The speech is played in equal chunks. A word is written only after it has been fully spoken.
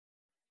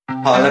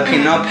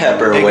Jalapeno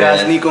Pepper. Hey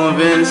guys, Nico and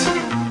Vince,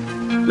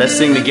 let's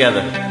sing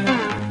together.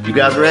 You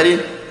guys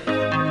ready?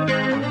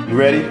 You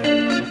ready?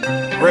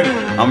 Ready.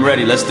 I'm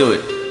ready, let's do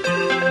it.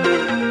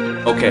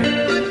 Okay.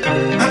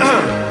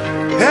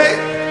 Hey!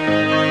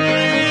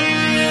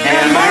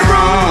 Am I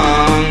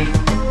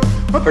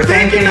wrong for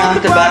thinking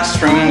out the box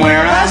from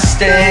where I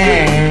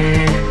stay?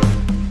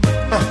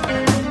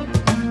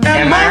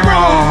 Am I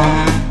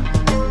wrong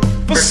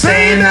for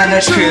saying that I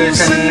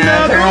choose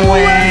another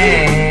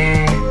way?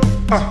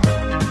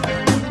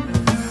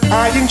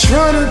 I ain't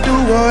trying to do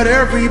what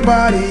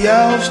everybody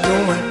else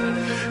doing,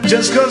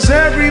 just cause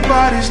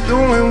everybody's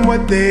doing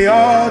what they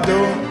all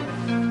do.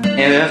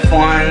 If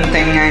one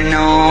thing I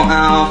know,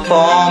 I'll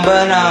fall,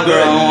 but I'll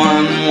grow.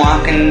 I'm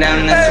walking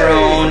down this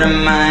road of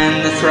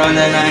mine, this road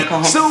that I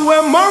call home. So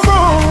am I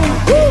wrong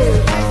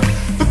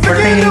For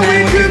thinking that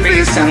we could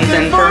be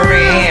something for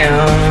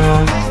real?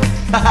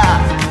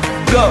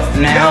 Go!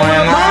 Now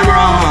am I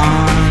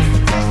wrong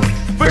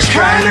for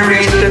trying to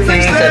reach the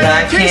things that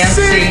I can't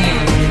see?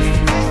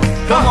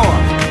 Come on!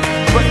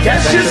 But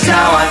That's just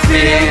how I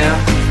feel.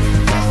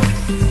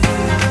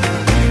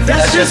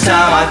 That's just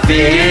how I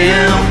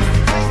feel.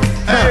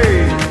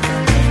 Hey!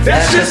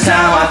 That's just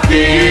how I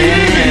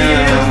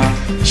feel.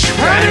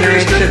 Trying to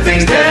reach the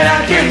things that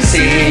I can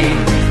see.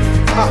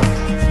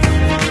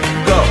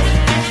 Go!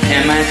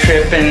 Am I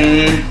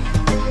tripping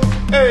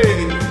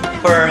Hey!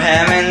 for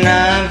having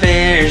a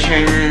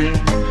vision?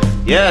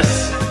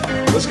 Yes!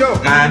 Let's go!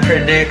 My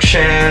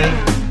prediction,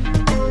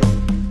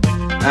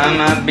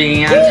 I'ma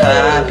be on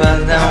top of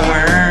the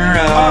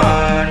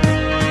world.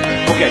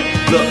 Okay,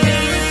 look.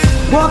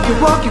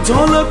 Walk it,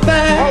 don't look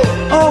back.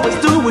 Always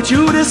do what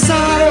you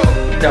decide.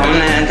 Don't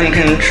let them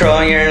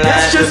control your life,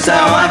 That's just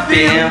how I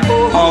feel.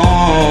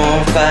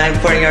 Oh, fight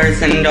for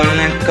yours and don't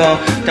let go.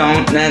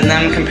 Don't let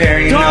them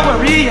compare you. Don't No.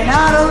 worry, you're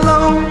not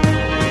alone.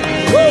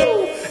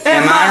 Woo!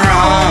 Am I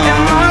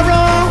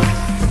wrong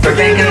for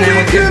thinking that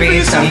we could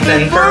be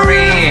something for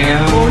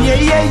real? Oh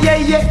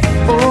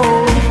yeah.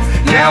 Oh.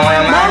 Now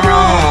am I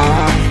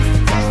wrong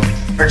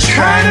for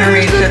trying to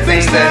reach the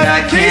things that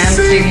I can't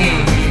see?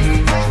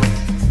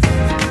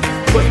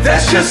 But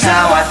That's just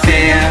how I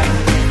feel.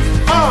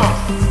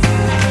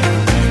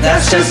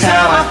 That's just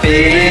how I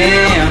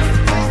feel.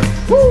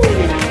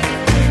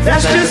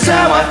 That's just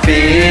how I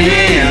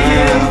feel.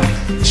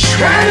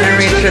 Trying to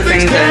reach the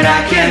things that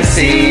I can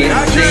see.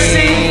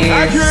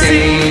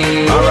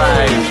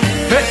 Alright.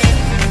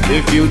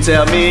 If you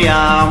tell me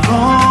I'm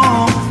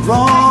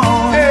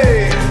wrong,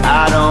 Hey!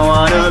 I don't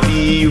wanna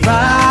be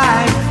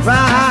right.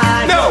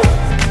 No!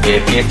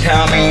 If you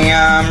tell me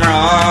I'm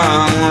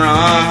wrong,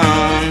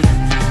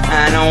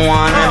 I don't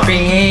wanna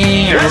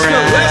be Let's go!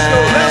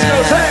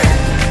 right. Hey!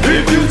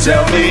 If you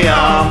tell me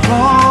I'm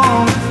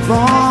wrong,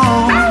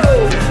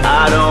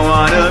 I don't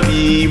wanna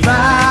be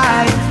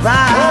right.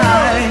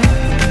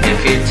 If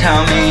you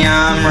tell me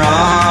I'm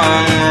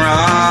wrong,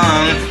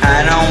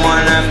 I don't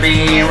wanna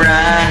be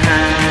right.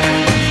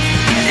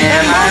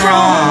 Am I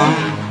wrong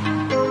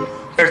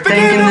for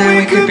thinking that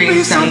we could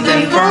be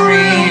something for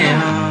real?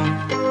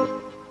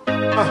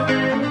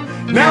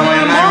 Now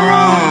am I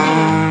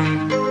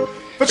wrong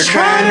for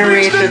trying to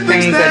reach the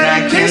things that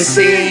I can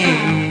see?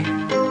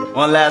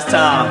 One last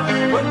time.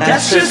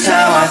 That's just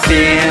how I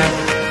feel.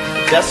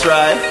 That's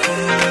right.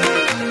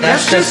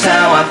 That's just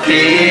how I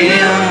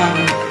feel.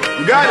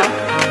 You got it!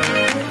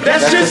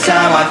 That's just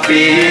how I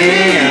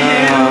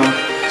feel.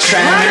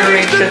 Trying to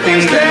reach the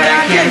things that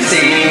I can't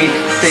see.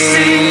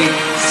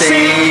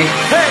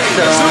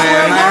 So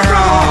am I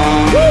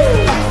wrong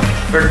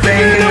for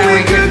thinking that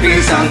we could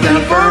be something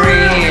for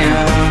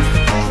real?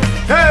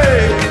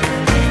 Hey!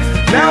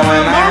 Now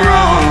am I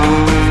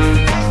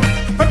wrong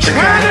for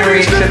trying to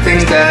reach the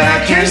things that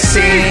I can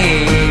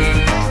see?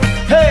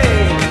 Hey!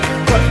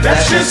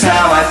 That's just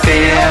how I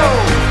feel.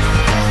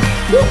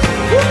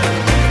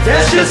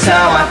 That's just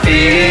how I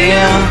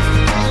feel.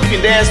 You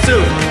can dance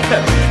too.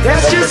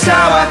 That's just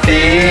how I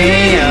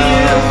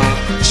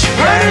feel.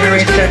 Trying to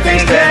reach the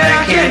things that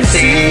I can't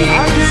see.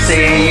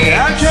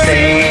 I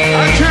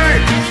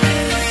can't!